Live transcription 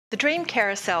The Dream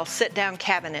Carousel sit-down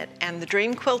cabinet and the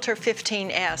Dream Quilter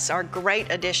 15S are great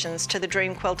additions to the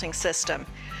Dream quilting system.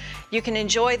 You can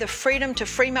enjoy the freedom to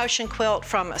free motion quilt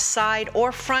from a side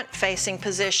or front-facing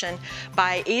position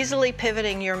by easily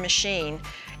pivoting your machine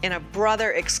in a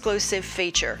Brother exclusive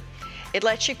feature. It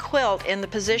lets you quilt in the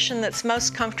position that's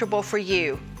most comfortable for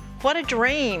you. What a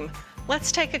dream!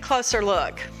 Let's take a closer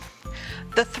look.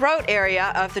 The throat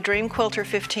area of the Dream Quilter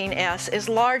 15S is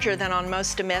larger than on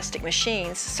most domestic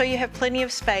machines, so you have plenty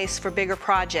of space for bigger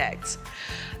projects.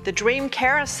 The Dream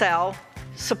Carousel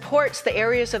supports the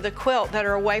areas of the quilt that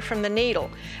are away from the needle,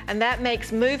 and that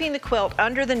makes moving the quilt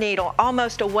under the needle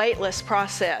almost a weightless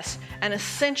process, an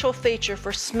essential feature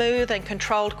for smooth and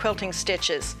controlled quilting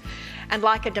stitches. And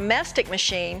like a domestic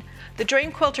machine, the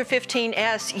Dream Quilter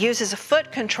 15S uses a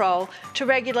foot control to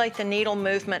regulate the needle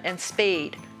movement and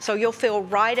speed, so you'll feel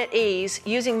right at ease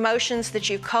using motions that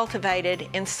you've cultivated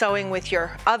in sewing with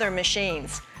your other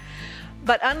machines.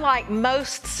 But unlike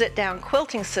most sit-down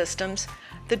quilting systems,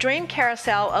 the Dream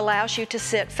Carousel allows you to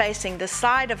sit facing the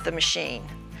side of the machine,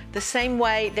 the same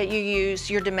way that you use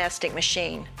your domestic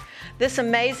machine. This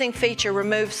amazing feature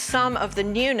removes some of the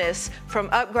newness from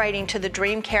upgrading to the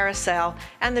Dream Carousel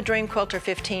and the Dream Quilter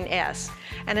 15S,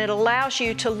 and it allows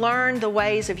you to learn the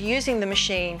ways of using the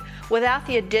machine without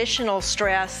the additional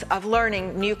stress of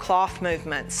learning new cloth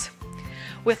movements.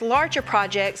 With larger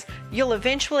projects, you'll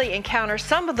eventually encounter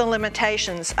some of the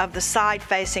limitations of the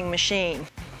side-facing machine.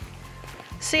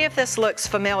 See if this looks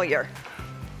familiar.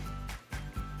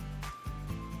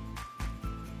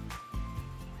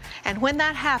 And when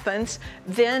that happens,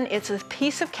 then it's a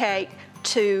piece of cake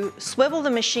to swivel the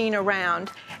machine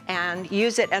around and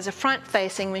use it as a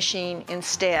front-facing machine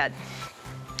instead.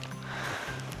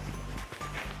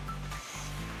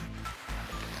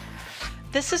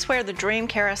 This is where the Dream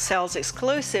Carousel's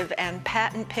exclusive and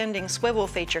patent-pending swivel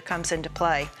feature comes into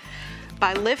play.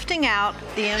 By lifting out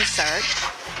the insert,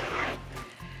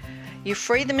 you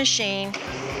free the machine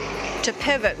to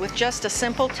pivot with just a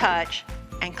simple touch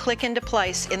and click into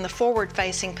place in the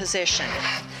forward-facing position.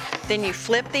 Then you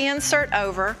flip the insert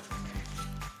over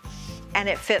and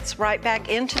it fits right back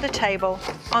into the table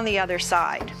on the other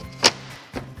side.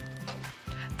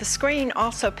 The screen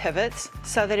also pivots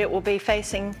so that it will be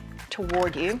facing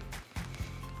toward you.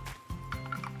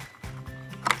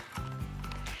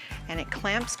 And it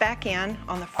clamps back in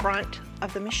on the front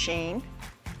of the machine.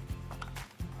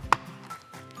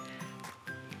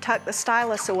 Tuck the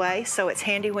stylus away so it's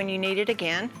handy when you need it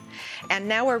again. And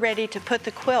now we're ready to put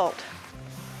the quilt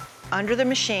under the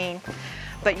machine,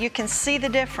 but you can see the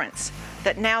difference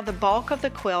that now the bulk of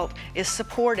the quilt is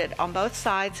supported on both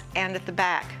sides and at the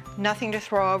back. Nothing to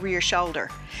throw over your shoulder.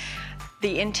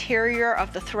 The interior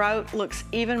of the throat looks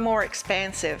even more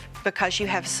expansive because you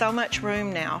have so much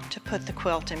room now to put the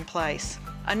quilt in place.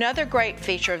 Another great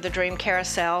feature of the Dream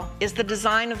Carousel is the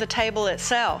design of the table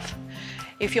itself.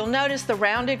 If you'll notice the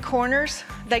rounded corners,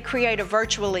 they create a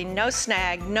virtually no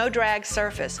snag, no drag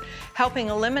surface, helping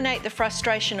eliminate the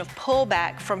frustration of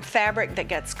pullback from fabric that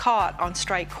gets caught on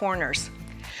straight corners.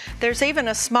 There's even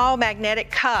a small magnetic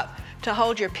cup to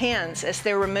hold your pins as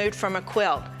they're removed from a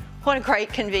quilt. What a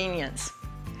great convenience.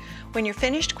 When you're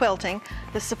finished quilting,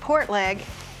 the support leg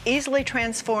easily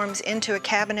transforms into a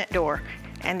cabinet door,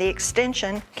 and the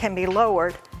extension can be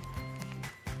lowered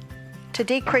to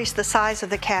decrease the size of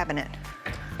the cabinet.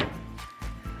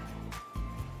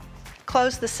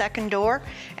 Close the second door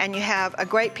and you have a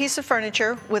great piece of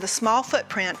furniture with a small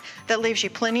footprint that leaves you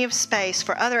plenty of space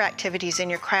for other activities in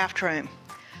your craft room.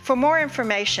 For more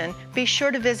information, be sure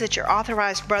to visit your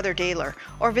authorized Brother dealer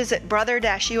or visit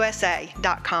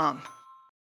brother-usa.com.